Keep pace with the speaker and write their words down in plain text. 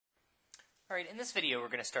Alright, in this video we're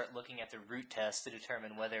going to start looking at the root test to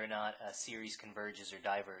determine whether or not a series converges or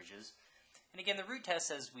diverges. And again, the root test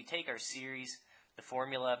says we take our series, the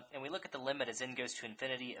formula, and we look at the limit as n goes to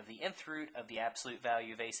infinity of the nth root of the absolute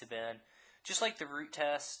value of a sub n. Just like the root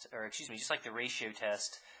test, or excuse me, just like the ratio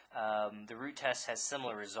test, the root test has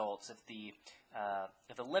similar results. If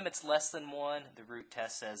the limit's less than 1, the root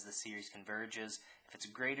test says the series converges. If it's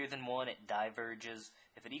greater than 1, it diverges.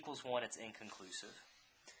 If it equals 1, it's inconclusive.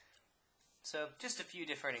 So just a few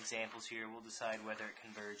different examples here. We'll decide whether it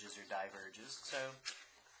converges or diverges. So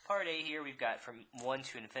part A here, we've got from 1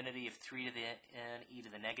 to infinity of 3 to the n, e to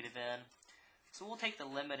the negative n. So we'll take the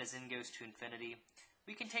limit as n goes to infinity.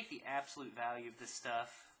 We can take the absolute value of this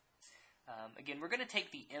stuff. Again, we're going to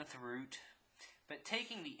take the nth root, but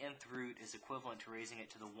taking the nth root is equivalent to raising it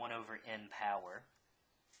to the 1 over n power.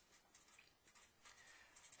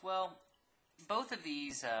 Well, both of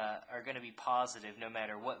these are going to be positive no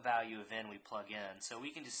matter what value of n we plug in. So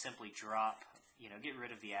we can just simply drop, get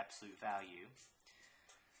rid of the absolute value.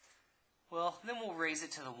 Well, then we'll raise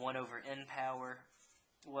it to the 1 over n power.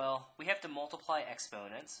 Well, we have to multiply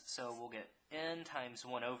exponents, so we'll get n times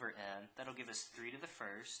 1 over n. That'll give us 3 to the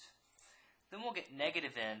first. Then we'll get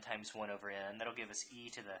negative n times 1 over n. That'll give us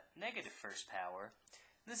e to the negative first power.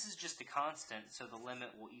 This is just a constant, so the limit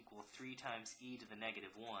will equal 3 times e to the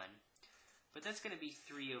negative 1. But that's going to be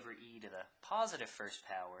 3 over e to the positive first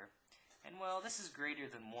power. And well, this is greater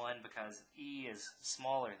than 1 because e is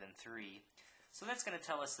smaller than 3. So that's going to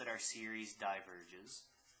tell us that our series diverges.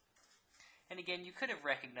 And again, you could have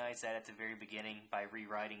recognized that at the very beginning by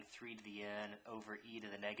rewriting 3 to the n over e to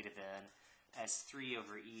the negative n as 3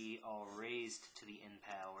 over e all raised to the n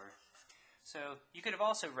power. So you could have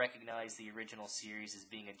also recognized the original series as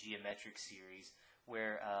being a geometric series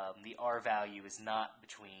where the r value is not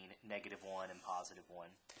between negative 1 and positive 1.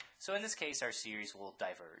 So in this case, our series will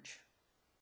diverge.